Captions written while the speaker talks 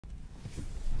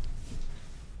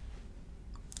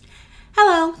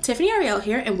Hello, Tiffany Arielle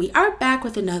here, and we are back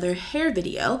with another hair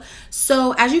video.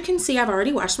 So as you can see, I've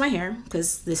already washed my hair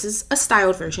because this is a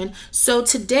styled version. So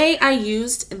today I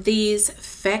used these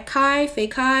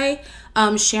Fekkai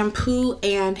shampoo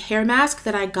and hair mask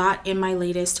that I got in my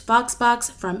latest voxbox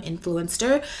from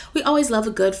Influenster. We always love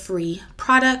a good free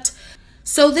product.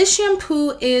 So this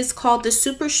shampoo is called the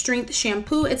Super Strength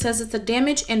Shampoo. It says it's a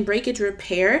damage and breakage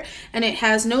repair, and it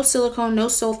has no silicone, no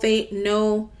sulfate,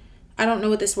 no, I don't know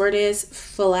what this word is,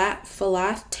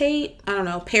 phthalate, I don't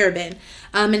know, paraben.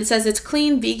 And it says it's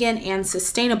clean, vegan, and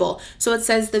sustainable. So it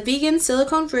says the vegan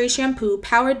silicone-free shampoo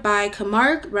powered by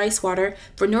Camargue rice water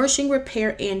for nourishing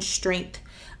repair and strength.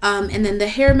 And then the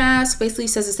hair mask basically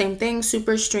says the same thing,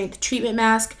 super strength treatment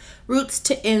mask, roots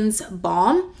to ends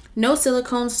balm, no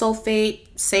silicone, sulfate,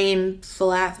 same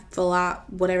phthalate,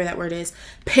 whatever that word is,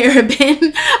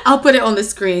 paraben. I'll put it on the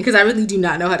screen because I really do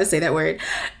not know how to say that word.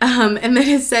 And then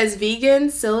it says vegan,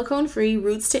 silicone-free,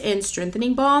 roots to end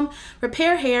strengthening balm,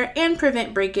 repair hair and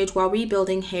prevent breakage while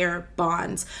rebuilding hair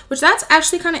bonds, which that's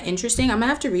actually kind of interesting. I'm gonna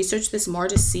have to research this more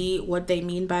to see what they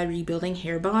mean by rebuilding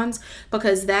hair bonds,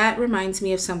 because that reminds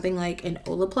me of something like an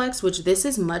Olaplex, which this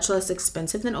is much less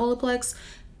expensive than Olaplex.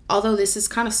 Although this is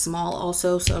kind of small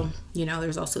also, so, you know,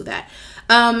 there's also that.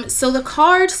 So the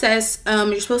card says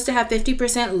you're supposed to have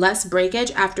 50% less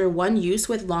breakage after one use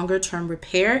with longer term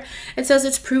repair. It says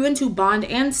it's proven to bond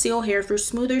and seal hair for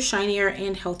smoother, shinier,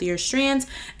 and healthier strands.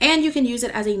 And you can use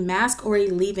it as a mask or a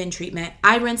leave-in treatment.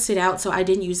 I rinsed it out, so I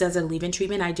didn't use it as a leave-in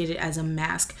treatment. I did it as a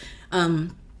mask.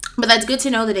 But that's good to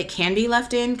know that it can be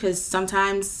left in, because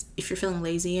sometimes if you're feeling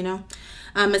lazy, you know.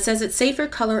 It says it's safe for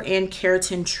color and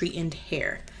keratin treated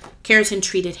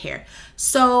hair.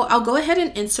 So I'll go ahead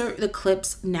and insert the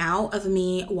clips now of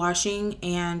me washing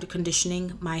and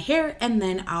conditioning my hair, and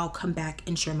then I'll come back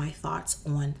and share my thoughts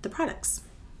on the products.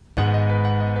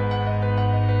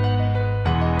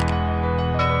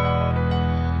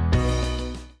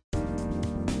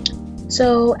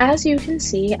 So as you can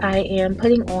see, I am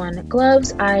putting on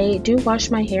gloves. I do wash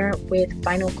my hair with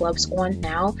vinyl gloves on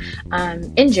now.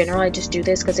 In general, I just do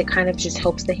this because it kind of just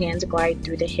helps the hands glide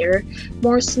through the hair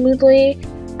more smoothly.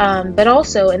 But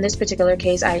also in this particular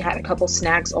case, I had a couple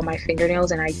snags on my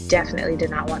fingernails, and I definitely did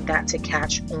not want that to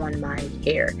catch on my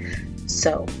hair.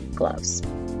 So gloves.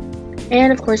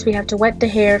 And of course we have to wet the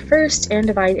hair first and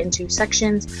divide into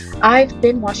sections. I've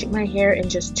been washing my hair in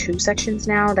just 2 sections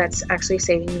now. That's actually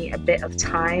saving me a bit of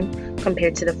time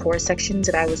compared to the 4 sections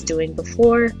that I was doing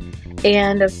before.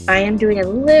 And I am doing a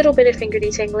little bit of finger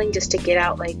detangling just to get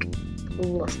out like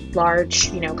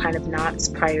large, you know, kind of knots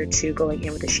prior to going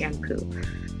in with the shampoo.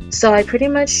 So I pretty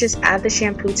much just add the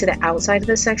shampoo to the outside of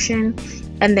the section,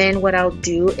 and then what I'll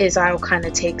do is I'll kind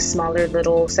of take smaller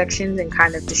little sections and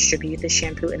kind of distribute the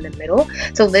shampoo in the middle.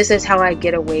 So this is how I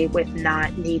get away with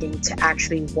not needing to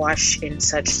actually wash in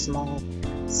such small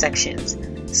sections.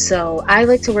 So I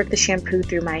like to work the shampoo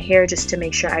through my hair just to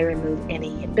make sure I remove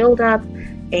any buildup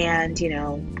and, you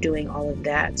know, doing all of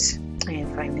that.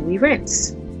 And finally we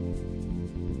rinse.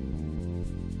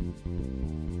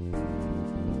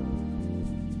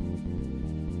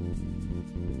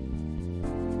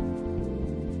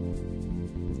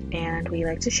 And we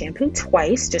like to shampoo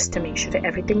twice just to make sure that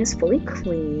everything is fully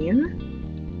clean.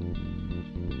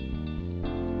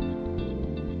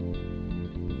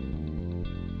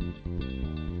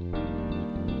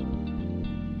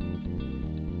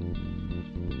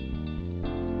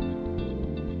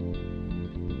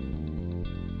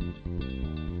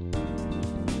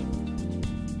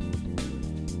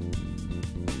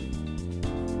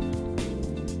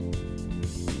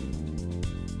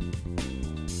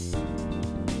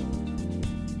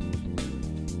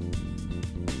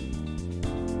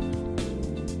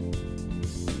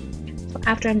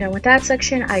 After I'm done with that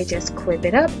section, I just clip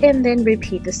it up and then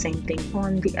repeat the same thing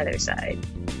on the other side.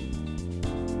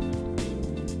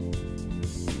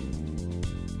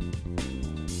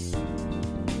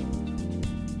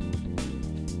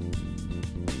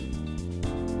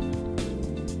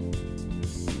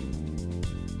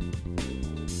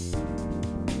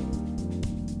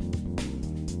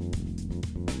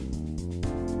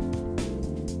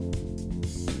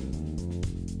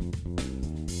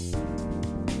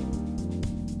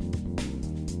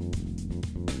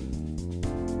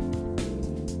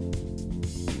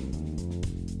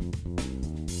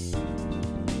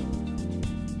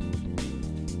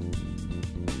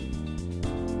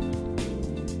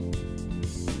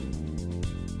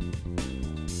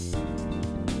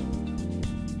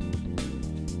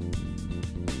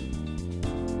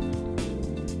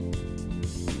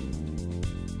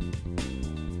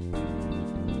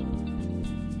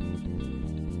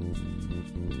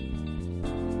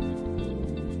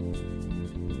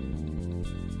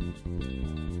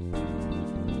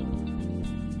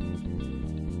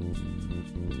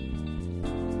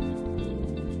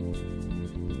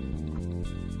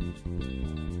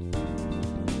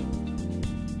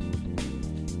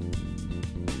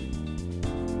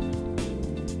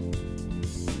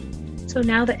 So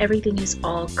now that everything is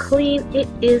all clean, it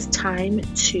is time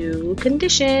to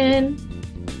condition.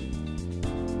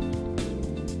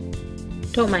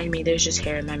 Don't mind me, there's just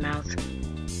hair in my mouth.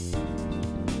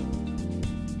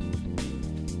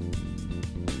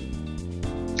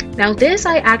 Now this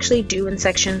I actually do in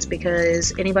sections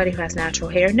because anybody who has natural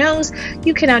hair knows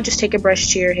you cannot just take a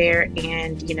brush to your hair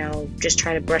and, you know, just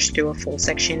try to brush through a full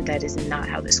section. That is not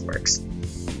how this works.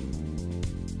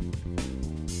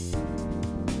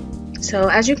 So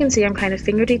as you can see, I'm kind of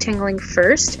finger detangling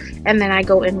first, and then I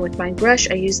go in with my brush.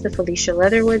 I use the Felicia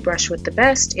Leatherwood brush with the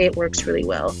best. It works really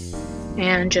well.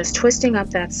 And just twisting up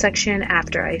that section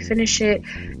after I finish it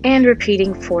and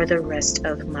repeating for the rest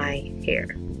of my hair.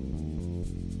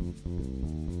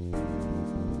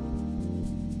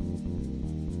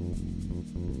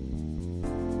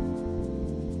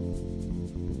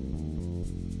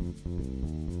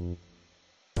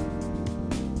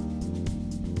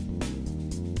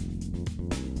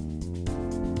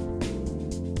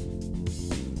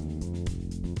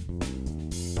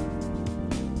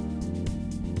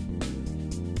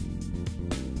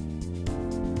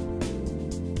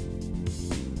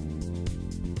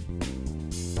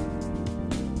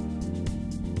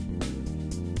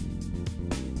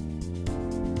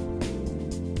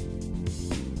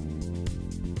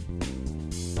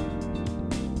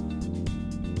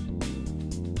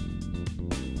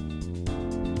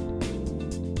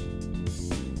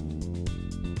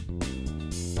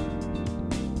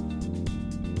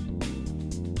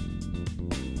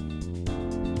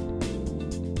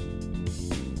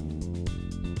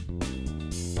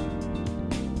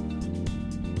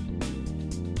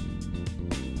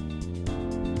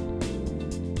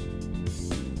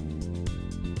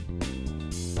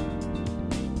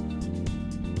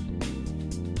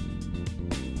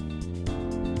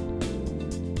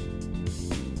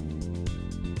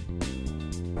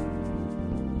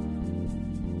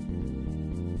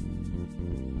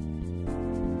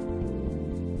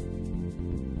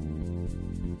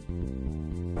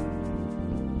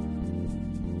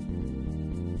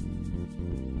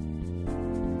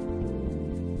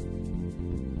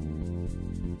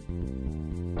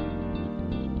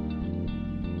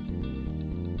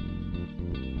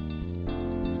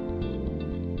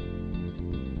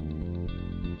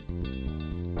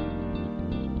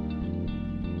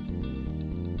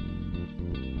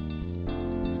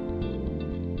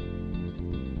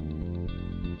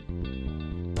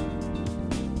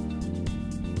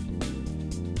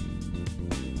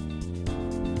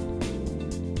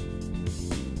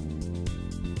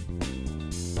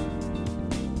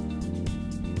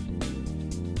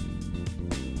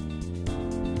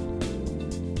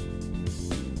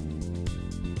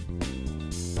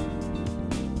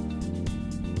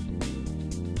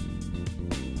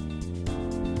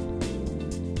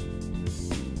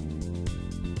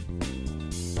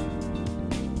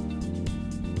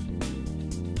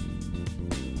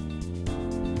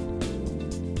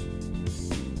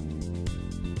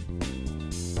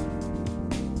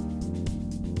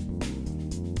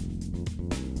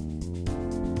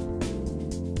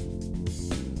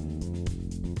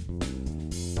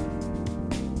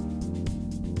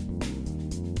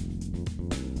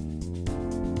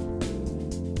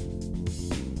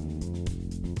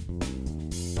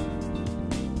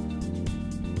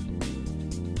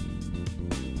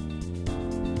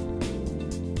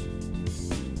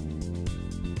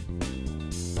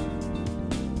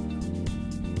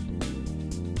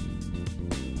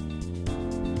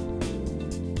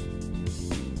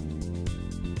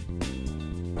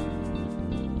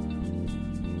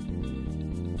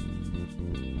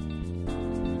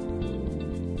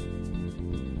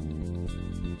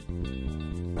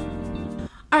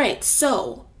 Alright,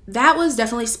 so that was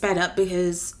definitely sped up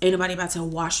because ain't nobody about to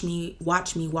watch me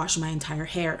wash my entire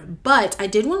hair. But I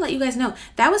did want to let you guys know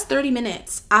that was 30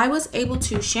 minutes. I was able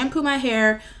to shampoo my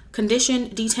hair, condition,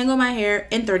 detangle my hair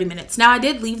in 30 minutes. Now I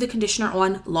did leave the conditioner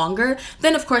on longer.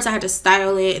 Then of course I had to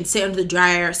style it and sit under the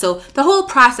dryer. So the whole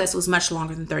process was much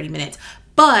longer than 30 minutes.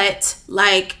 But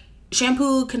like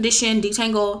shampoo, condition,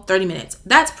 detangle, 30 minutes.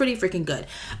 That's pretty freaking good.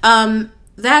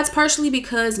 That's partially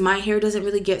because my hair doesn't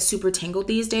really get super tangled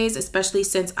these days, especially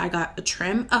since I got a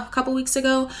trim a couple weeks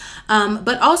ago.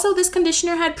 But also this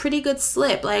conditioner had pretty good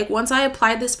slip. Like once I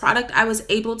applied this product, I was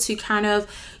able to kind of,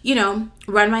 you know,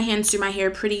 run my hands through my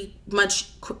hair pretty much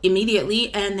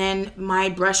immediately, and then my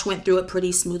brush went through it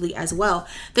pretty smoothly as well.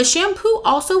 The shampoo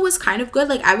also was kind of good.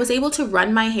 Like I was able to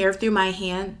run my hands through my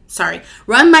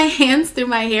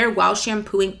hair while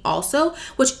shampooing also,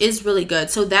 which is really good.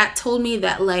 So that told me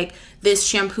that like this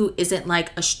shampoo isn't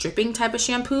like a stripping type of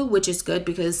shampoo, which is good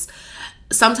because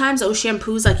sometimes those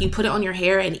shampoos, like you put it on your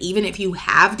hair and even if you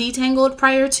have detangled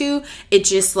prior to, it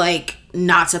just like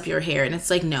knots up your hair, and it's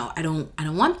like, no, I don't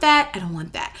want that. I don't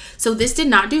want that. So this did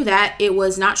not do that. It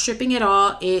was not stripping at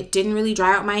all. It didn't really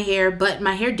dry out my hair, but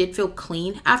my hair did feel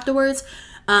clean afterwards.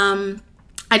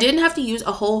 I didn't have to use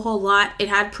a whole lot. It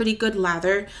had pretty good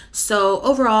lather. So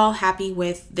overall, happy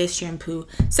with this shampoo.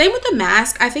 Same with the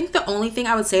mask. I think the only thing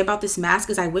I would say about this mask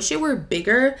is I wish it were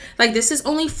bigger. Like this is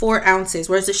only 4 ounces,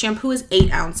 whereas the shampoo is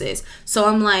 8 ounces. So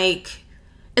I'm like,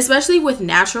 especially with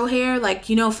natural hair, like,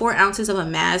 you know, 4 ounces of a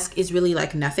mask is really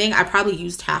like nothing. I probably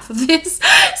used half of this.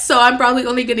 So I'm probably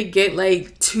only gonna get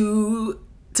like 2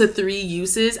 to 3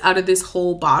 uses out of this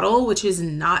whole bottle, which is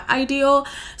not ideal.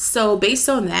 So based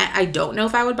on that, I don't know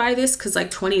if I would buy this, because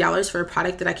like $20 for a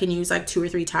product that I can use like 2 or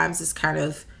 3 times is kind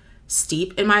of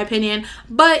steep in my opinion.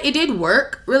 But it did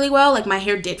work really well. Like my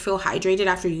hair did feel hydrated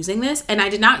after using this, and I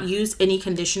did not use any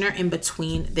conditioner in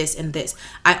between this and this.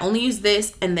 I only used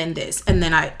this, and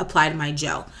then I applied my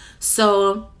gel.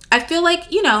 So I feel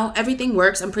like, you know, everything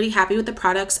works. I'm pretty happy with the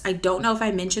products. I don't know if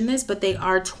I mentioned this, but they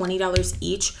are $20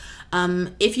 each.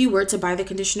 If you were to buy the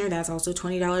conditioner, that's also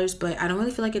 $20, but I don't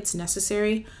really feel like it's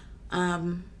necessary.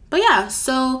 But yeah,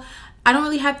 so I don't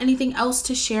really have anything else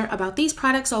to share about these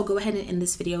products, so I'll go ahead and end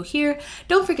this video here.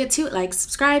 Don't forget to like,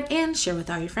 subscribe, and share with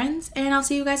all your friends, and I'll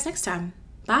see you guys next time.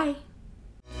 Bye.